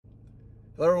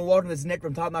Hello everyone, welcome. This is Nick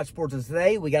from Top Notch Sports, and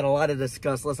today we got a lot to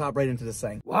discuss. Let's hop right into this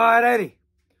thing. 180.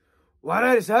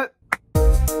 180, set.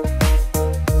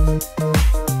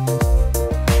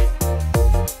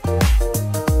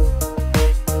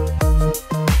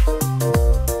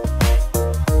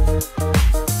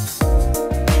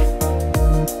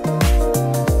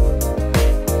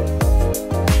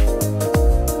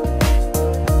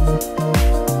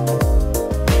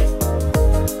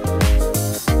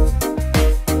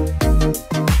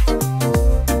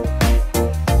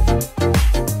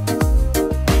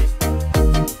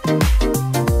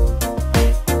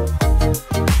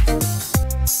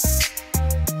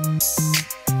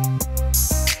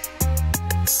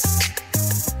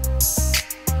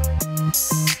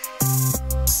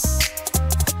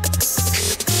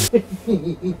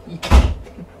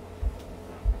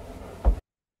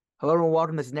 Hello everyone,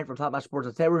 welcome. This is Nick from Top Notch Sports,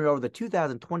 and today we're going to go over the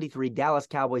 2023 Dallas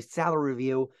Cowboys salary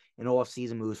review and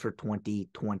off-season moves for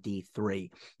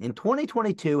 2023. In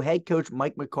 2022, head coach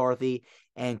Mike McCarthy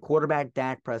and quarterback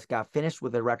Dak Prescott finished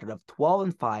with a record of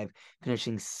 12-5,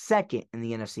 finishing second in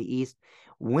the NFC East,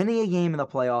 winning a game in the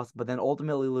playoffs, but then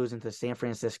ultimately losing to the San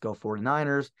Francisco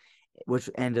 49ers, which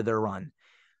ended their run.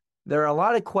 There are a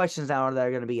lot of questions now that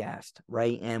are going to be asked,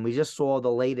 right? And we just saw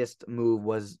the latest move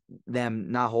was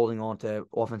them not holding on to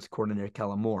offensive coordinator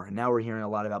Kellen Moore. And now we're hearing a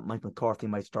lot about Mike McCarthy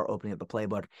might start opening up the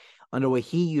playbook under what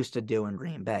he used to do in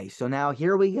Green Bay. So now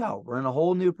here we go. We're in a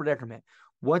whole new predicament.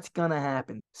 What's going to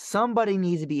happen? Somebody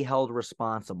needs to be held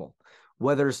responsible,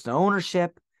 whether it's the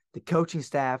ownership, the coaching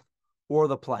staff, or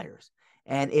the players.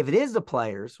 And if it is the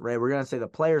players, right, we're going to say the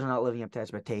players are not living up to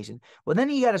expectation. Well, then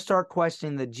you got to start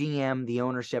questioning the GM, the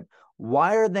ownership.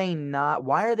 Why are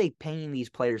they paying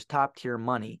these players top tier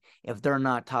money if they're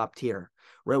not top tier,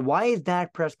 right? Why is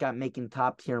Dak Prescott making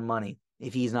top tier money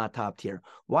if he's not top tier?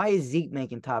 Why is Zeke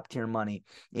making top tier money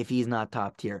if he's not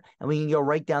top tier? And we can go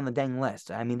right down the dang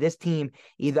list. I mean, this team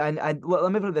either,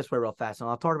 let me put it this way real fast, and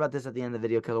I'll talk about this at the end of the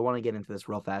video because I want to get into this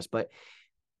real fast. But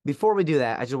before we do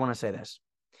that, I just want to say this.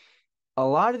 A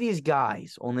lot of these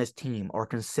guys on this team are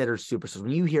considered superstars.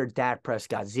 When you hear Dak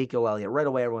Prescott, Ezekiel Elliott, right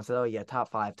away everyone says, oh, yeah,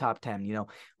 top 5, top 10,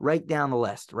 right down the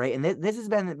list, right? And this has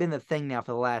been the thing now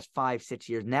for the last 5-6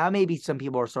 years. Now maybe some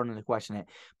people are starting to question it.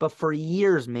 But for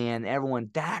years, man,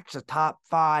 Dak's a top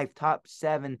 5, top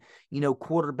 7,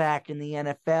 quarterback in the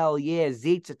NFL. Yeah,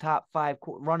 Zeke's a top 5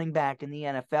 running back in the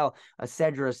NFL, et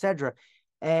cetera, et cetera.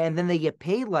 And then they get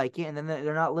paid like it, and then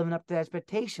they're not living up to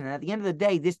expectation. And at the end of the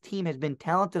day, this team has been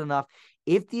talented enough.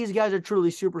 If these guys are truly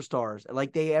superstars,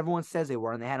 like everyone says they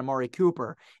were, and they had Amari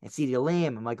Cooper and CeeDee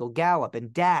Lamb and Michael Gallup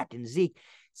and Dak and Zeke,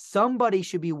 somebody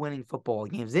should be winning football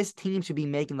games. This team should be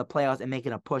making the playoffs and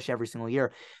making a push every single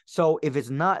year. So if it's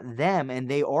not them and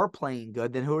they are playing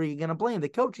good, then who are you going to blame? The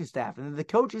coaching staff. And if the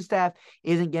coaching staff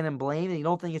isn't getting blamed and you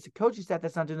don't think it's the coaching staff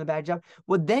that's not doing a bad job,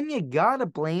 well, then you got to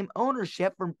blame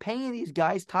ownership for paying these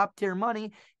guys top tier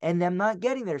money and them not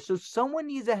getting there. So someone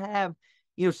needs to have,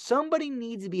 somebody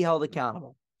needs to be held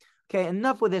accountable. Okay,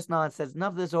 enough with this nonsense,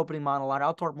 enough of this opening monologue.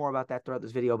 I'll talk more about that throughout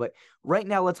this video, but right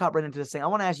now, let's hop right into this thing. I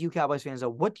want to ask you Cowboys fans, though,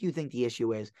 what do you think the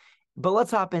issue is? But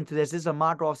let's hop into this. This is a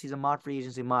mock offseason, mock free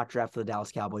agency, mock draft for the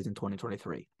Dallas Cowboys in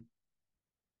 2023.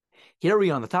 Here we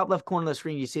go. On the top left corner of the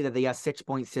screen, you see that they got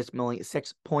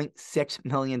 $6.6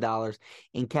 million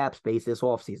in cap space this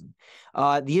offseason.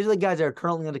 These are the guys that are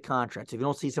currently under contract. So if you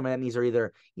don't see somebody, that means they're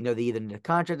either, they either need a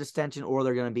contract extension or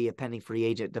they're going to be a pending free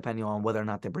agent, depending on whether or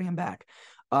not they bring him back.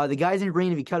 The guys in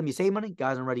green, if you cut them, you save money.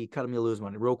 Guys in red, you cut them, you lose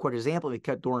money. Real quick example, if you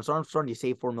cut Dorrance Armstrong, you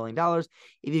save $4 million.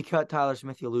 If you cut Tyler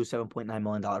Smith, you lose $7.9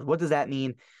 million. What does that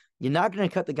mean? You're not going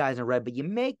to cut the guys in red, but you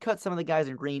may cut some of the guys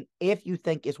in green if you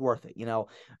think it's worth it.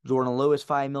 Jordan Lewis,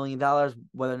 $5 million.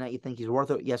 Whether or not you think he's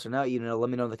worth it, yes or no, let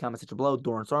me know in the comments section below.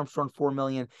 Dorrance Armstrong, $4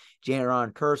 million.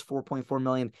 Jaron Kearse, $4.4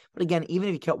 million. But again, even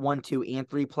if you cut 1, 2, and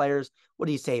 3 players, what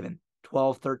are you saving?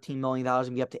 $12, $13 million,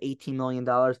 and be up to $18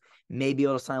 million. Maybe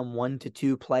able to sign 1 to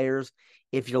 2 players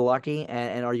if you're lucky,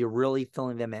 and are you really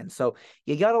filling them in? So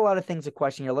you got a lot of things to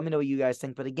question here. Let me know what you guys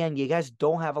think. But again, you guys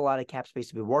don't have a lot of cap space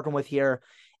to be working with here.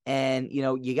 And,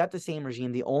 you got the same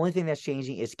regime. The only thing that's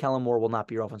changing is Kellen Moore will not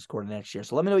be your offensive coordinator next year.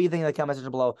 So let me know what you think in the comment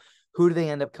section below. Who do they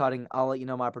end up cutting? I'll let you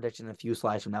know my prediction in a few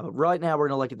slides from now. But right now, we're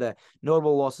going to look at the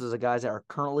notable losses of guys that are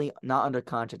currently not under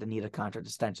contract and need a contract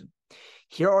extension.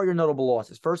 Here are your notable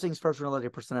losses. First things first, we're going to look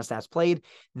at percent of snaps played.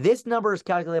 This number is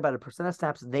calculated by the percent of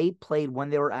snaps they played when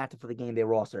they were active for the game they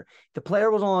roster. The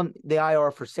player was on the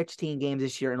IR for 16 games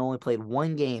this year and only played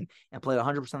 1 game and played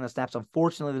 100% of the snaps.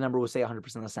 Unfortunately, the number would say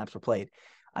 100% of the snaps were played.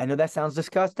 I know that sounds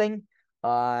disgusting,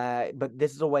 but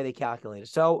this is the way they calculate it.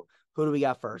 So who do we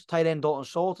got first? Tight end Dalton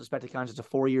Schultz, expected contract, a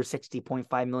 4-year,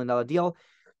 $60.5 million deal.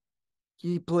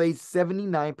 He played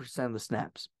 79% of the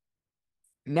snaps.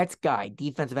 Next guy,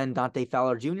 defensive end Dante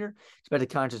Fowler Jr., expected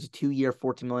contract a 2-year,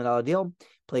 $14 million deal,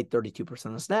 played 32%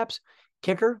 of the snaps.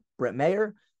 Kicker, Brett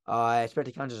Mayer,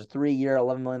 expected contract a 3-year,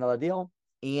 $11 million deal,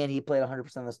 and he played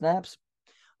 100% of the snaps.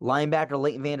 Linebacker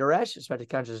Leighton Vander Esch, expected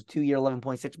contract is a 2-year,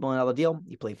 $11.6 million deal.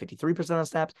 He played 53% of the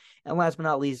snaps. And last but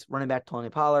not least, running back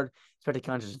Tony Pollard, expected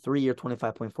contract is a 3-year,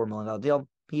 $25.4 million deal.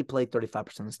 He played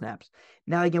 35% of the snaps.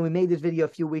 Now, again, we made this video a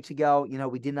few weeks ago.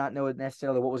 We did not know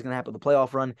necessarily what was going to happen with the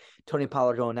playoff run. Tony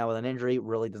Pollard going down with an injury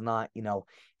really does not,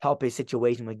 help his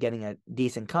situation with getting a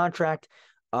decent contract.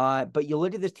 But you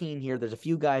look at this team here, there's a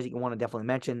few guys that you want to definitely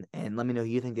mention, and let me know who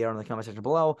you think they are in the comment section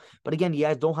below. But again, you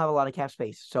guys don't have a lot of cap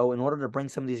space. So in order to bring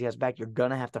some of these guys back, you're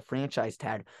going to have to franchise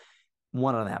tag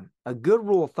one of them. A good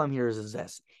rule of thumb here is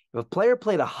this. If a player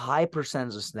played a high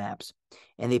percentage of snaps,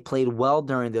 and they played well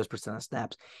during those percent of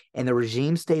snaps, and the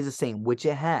regime stays the same, which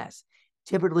it has,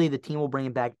 typically the team will bring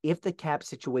it back if the cap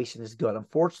situation is good.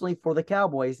 Unfortunately for the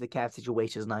Cowboys, the cap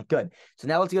situation is not good. So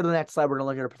now let's go to the next slide. We're going to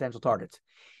look at our potential targets.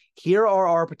 Here are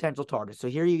our potential targets. So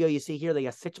here you go. You see here they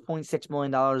got $6.6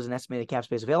 million in estimated cap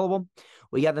space available.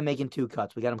 We got them making 2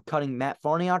 cuts. We got them cutting Matt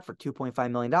Farniok for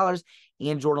 $2.5 million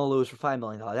and Jordan Lewis for $5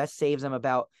 million. That saves them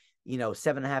about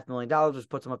 $7.5 million, which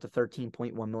puts them up to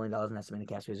 $13.1 million in estimated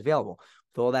cap space available.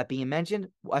 With all that being mentioned,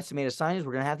 estimated signings,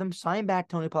 we're going to have them sign back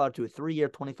Tony Pollard to a 3-year,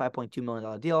 $25.2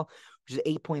 million deal, which is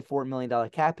 $8.4 million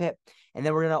cap hit. And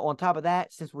then we're going to, on top of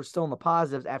that, since we're still in the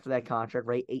positives after that contract,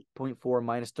 right, 8.4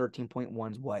 minus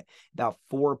 13.1 is what? About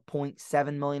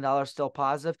 $4.7 million still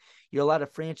positive. You're allowed to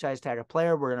franchise tag a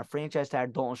player. We're going to franchise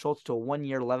tag Dalton Schultz to a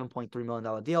 1-year, $11.3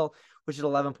 million deal, which is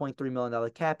 $11.3 million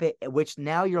cap hit, which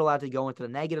now you're allowed to go into the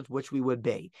negatives, which we would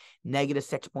be negative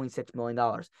 $6.6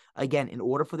 million. Again, in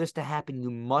order for this to happen,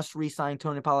 you must re-sign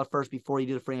Tony Pollard first before you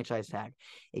do the franchise tag.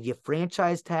 If you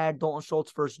franchise tag Dalton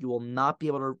Schultz first, you will not be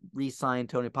able to re-sign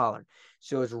Tony Pollard.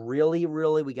 So it's really,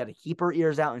 we got to keep our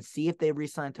ears out and see if they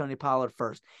re-sign Tony Pollard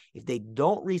first. If they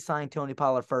don't re-sign Tony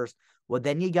Pollard first, well,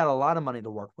 then you got a lot of money to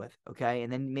work with, okay?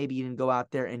 And then maybe you can go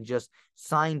out there and just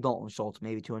sign Dalton Schultz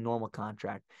maybe to a normal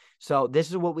contract. So this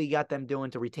is what we got them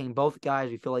doing to retain both guys.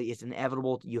 We feel like it's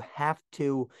inevitable. You have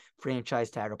to franchise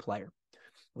tag a player.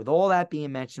 With all that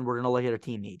being mentioned, we're going to look at our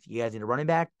team needs. You guys need a running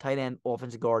back, tight end,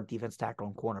 offensive guard, defense tackle,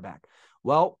 and cornerback.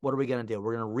 Well, what are we going to do?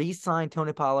 We're going to re-sign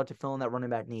Tony Pollard to fill in that running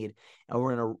back need, and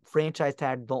we're going to franchise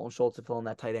tag Dalton Schultz to fill in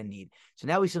that tight end need. So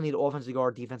now we still need offensive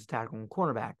guard, defensive tackle, and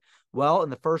cornerback. Well, in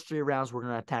the first 3 rounds, we're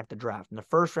going to attack the draft. In the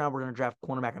first round, we're going to draft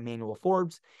cornerback Emmanuel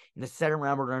Forbes. In the second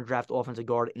round, we're going to draft offensive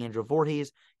guard Andrew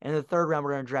Voorhees. And in the third round,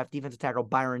 we're going to draft defensive tackle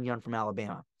Byron Young from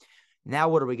Alabama. Now,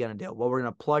 what are we going to do? Well, we're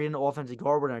going to plug in the offensive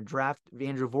guard. We're going to draft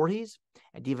Andrew Voorhees.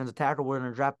 At defensive tackle, we're going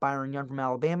to draft Byron Young from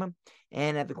Alabama.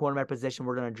 And at the cornerback position,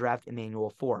 we're going to draft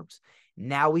Emmanuel Forbes.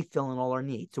 Now we fill in all our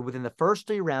needs. So within the first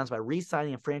 3 rounds, by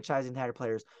re-signing and franchising tag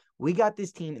players, we got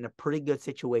this team in a pretty good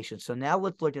situation. So now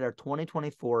let's look at our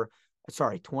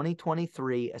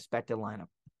 2023 expected lineup.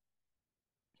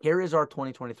 Here is our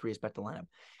 2023 expected lineup.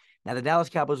 Now, the Dallas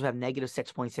Cowboys will have negative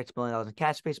 $6.6 million in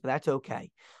cap space, but that's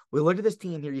okay. We look at this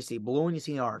team here. You see blue and you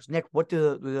see orange. Nick, what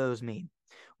do those mean?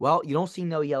 Well, you don't see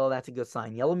no yellow. That's a good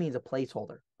sign. Yellow means a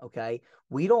placeholder, okay?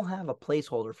 We don't have a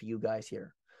placeholder for you guys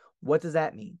here. What does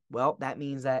that mean? Well, that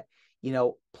means that,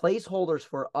 placeholders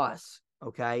for us,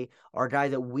 okay, are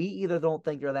guys that we either don't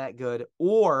think are that good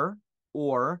or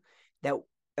that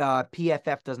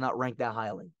PFF does not rank that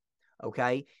highly,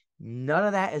 okay? None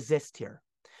of that exists here.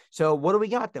 So what do we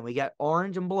got then? We got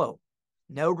orange and blue.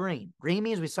 No green. Green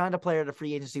means we signed a player out of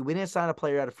free agency. We didn't sign a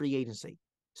player out of free agency.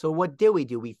 So what did we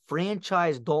do? We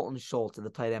franchised Dalton Schultz at the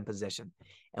tight end position.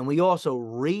 And we also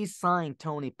re-signed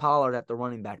Tony Pollard at the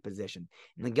running back position.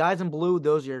 And the guys in blue,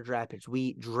 those are your draft picks.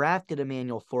 We drafted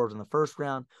Emmanuel Forbes in the first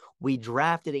round. We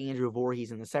drafted Andrew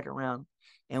Voorhees in the second round.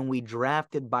 And we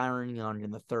drafted Byron Young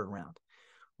in the third round.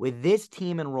 With this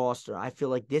team and roster, I feel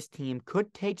like this team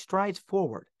could take strides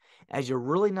forward, as you're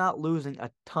really not losing a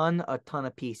ton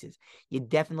of pieces. You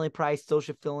definitely probably still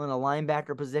should fill in a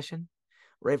linebacker position,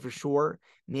 right, for sure.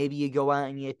 Maybe you go out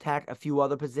and you attack a few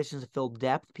other positions to fill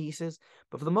depth pieces.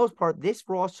 But for the most part, this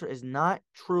roster is not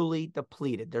truly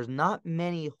depleted. There's not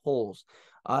many holes.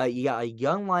 You got a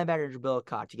young linebacker in Jabril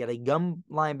Cox. You got a young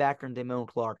linebacker in Damone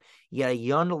Clark. You got a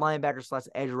young linebacker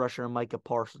 / edge rusher in Micah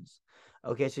Parsons.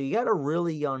 Okay, so you got a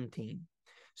really young team.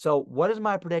 So what is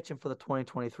my prediction for the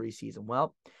 2023 season?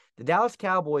 Well, the Dallas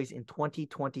Cowboys in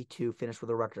 2022 finished with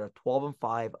a record of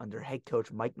 12-5 under head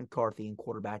coach Mike McCarthy and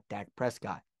quarterback Dak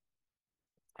Prescott.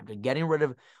 After getting rid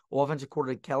of offensive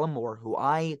coordinator Kellen Moore, who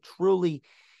I truly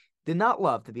did not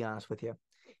love, to be honest with you,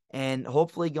 And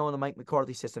hopefully going to Mike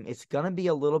McCarthy system, it's going to be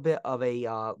a little bit of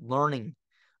a learning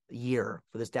year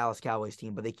for this Dallas Cowboys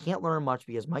team, but they can't learn much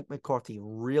because Mike McCarthy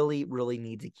really, really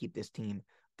needs to keep this team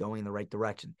going in the right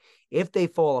direction. If they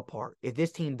fall apart, if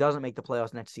this team doesn't make the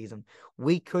playoffs next season,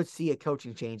 we could see a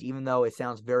coaching change, even though it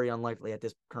sounds very unlikely at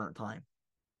this current time.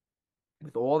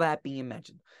 With all that being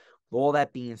mentioned, with all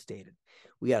that being stated,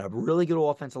 we got a really good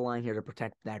offensive line here to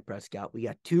protect Dak Prescott. We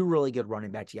got two really good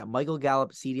running backs. You got Michael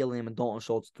Gallup, CeeDee Lamb, and Dalton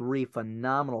Schultz, three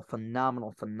phenomenal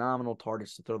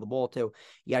targets to throw the ball to.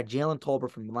 You got Jalen Tolbert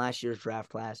from last year's draft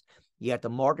class. You got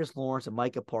DeMarcus Lawrence and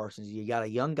Micah Parsons. You got a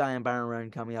young guy in Byron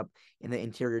Wren coming up in the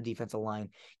interior defensive line.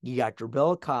 You got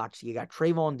Jabril Cox. You got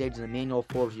Trayvon Diggs and Emmanuel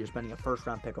Forbes. You're spending a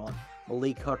first-round pick on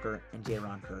Malik Hooker and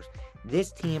Jaron Kearse.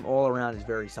 This team all around is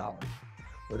very solid.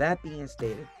 With that being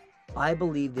stated, I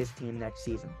believe this team next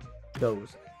season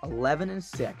goes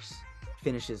 11-6,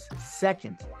 finishes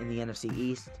second in the NFC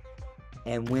East,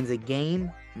 and wins a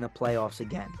game in the playoffs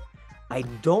again. I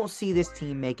don't see this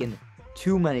team making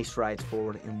too many strides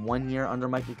forward in 1 year under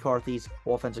Mike McCarthy's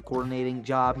offensive coordinating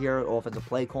job here, offensive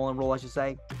play calling role, I should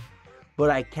say. But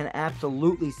I can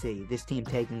absolutely see this team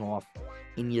taking off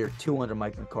in year 2 under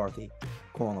Mike McCarthy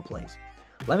calling the plays.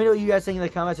 Let me know what you guys think in the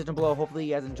comment section below. Hopefully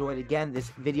you guys enjoyed. Again, this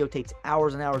video takes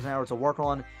hours and hours and hours to work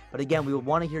on. But again, we would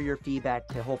want to hear your feedback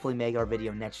to hopefully make our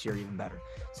video next year even better.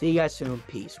 See you guys soon.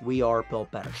 Peace. We are built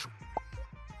better.